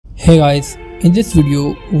Hey guys, in this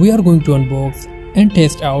video we are going to unbox and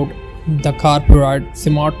test out the Carplay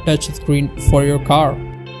Smart Touch Screen for your car.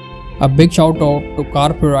 A big shout out to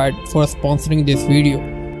Carplay for sponsoring this video.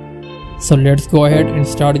 So let's go ahead and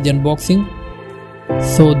start the unboxing.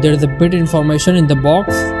 So there is a bit information in the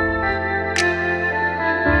box.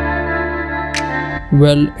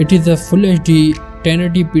 Well, it is a Full HD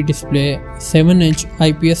 1080p display, 7-inch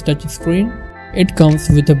IPS touchscreen. It comes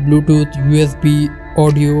with a Bluetooth, USB,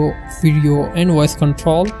 audio, video and voice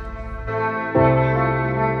control.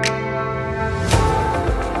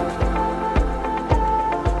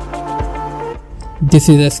 This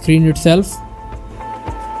is the screen itself.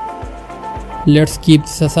 Let's keep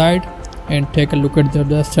this aside and take a look at the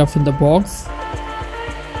other stuff in the box.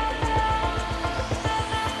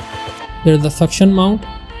 There is a suction mount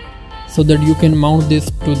so that you can mount this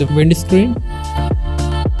to the windscreen.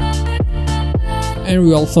 And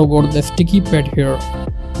we also got the sticky pad here,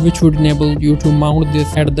 which would enable you to mount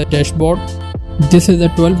this at the dashboard. This is a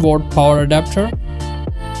 12-volt power adapter.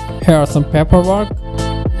 Here are some paperwork,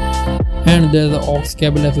 and there is the aux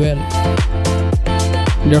cable as well.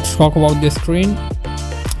 Let's talk about the screen.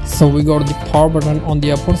 So we got the power button on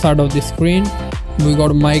the upper side of the screen. We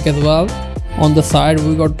got a mic as well. On the side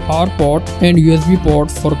we got power port and USB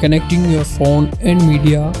port for connecting your phone and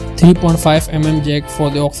media, 3.5mm jack for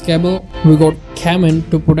the aux cable. We got cam in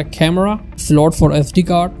to put a camera, slot for SD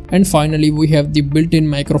card, and finally we have the built-in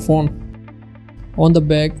microphone. On the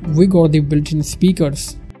back we got the built-in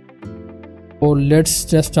speakers. So let's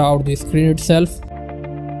test out the screen itself.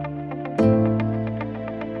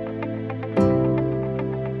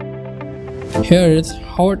 Here is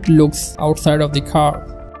how it looks outside of the car.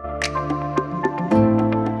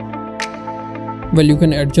 Well, you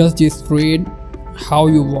can adjust the screen how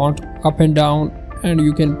you want, up and down, and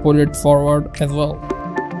you can pull it forward as well.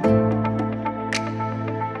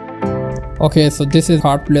 Okay, so this is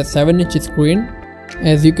Carplay 7-inch screen.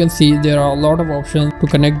 As you can see, there are a lot of options to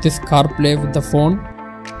connect this Carplay with the phone,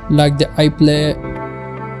 like the iPlay,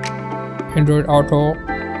 Android Auto,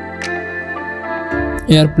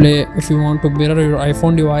 AirPlay if you want to mirror your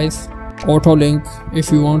iPhone device, Auto Link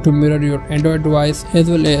if you want to mirror your Android device as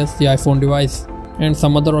well as the iPhone device, and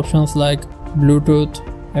some other options like Bluetooth,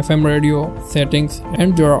 FM radio, settings,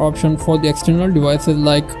 and there are options for the external devices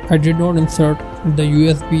like I did not insert the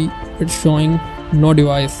USB, it's showing no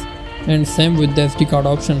device, and same with the SD card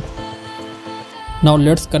option. Now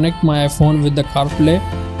let's connect my iPhone with the Carplay.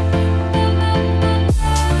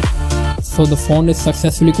 So the phone is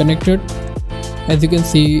successfully connected. As you can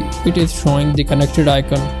see, it is showing the connected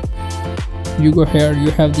icon. You go here,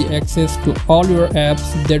 you have the access to all your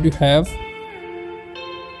apps that you have.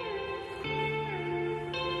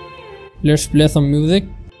 Let's play some music.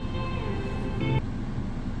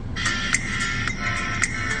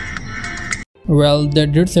 Well, they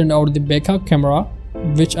did send out the backup camera,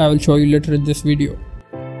 which I will show you later in this video.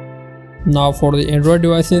 Now for the Android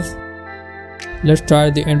devices, let's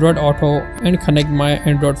try the Android Auto and connect my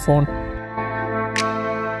Android phone.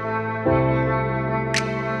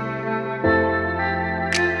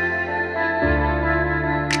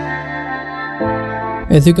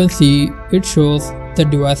 As you can see, it shows the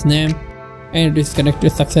device name and it is connected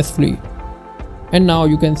successfully. And now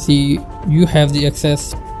you can see you have the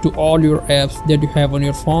access to all your apps that you have on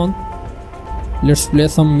your phone. Let's play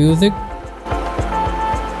some music.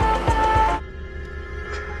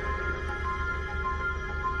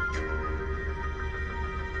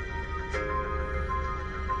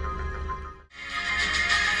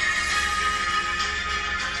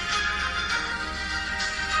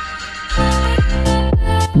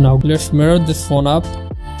 Now let's mirror this phone up,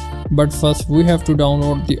 but first we have to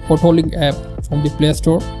download the AutoLink app from the Play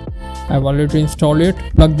Store. I've already installed it.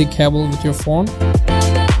 Plug the cable with your phone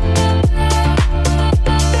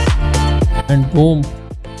and boom,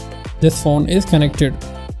 this phone is connected.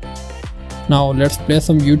 Now let's play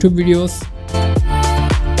some YouTube videos.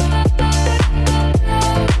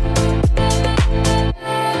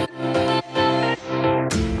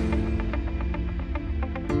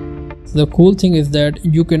 The cool thing is that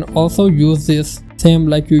you can also use this same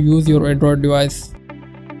like you use your Android device.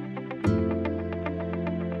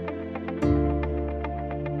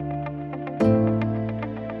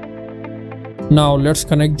 Now let's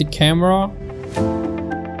connect the camera.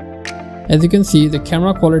 As you can see, the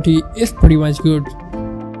camera quality is pretty much good.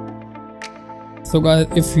 So guys,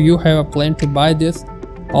 if you have a plan to buy this,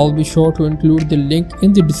 I'll be sure to include the link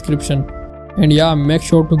in the description. And yeah, make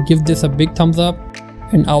sure to give this a big thumbs up.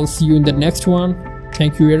 And I'll see you in the next one.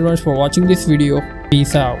 Thank you very much for watching this video.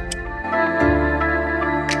 Peace out.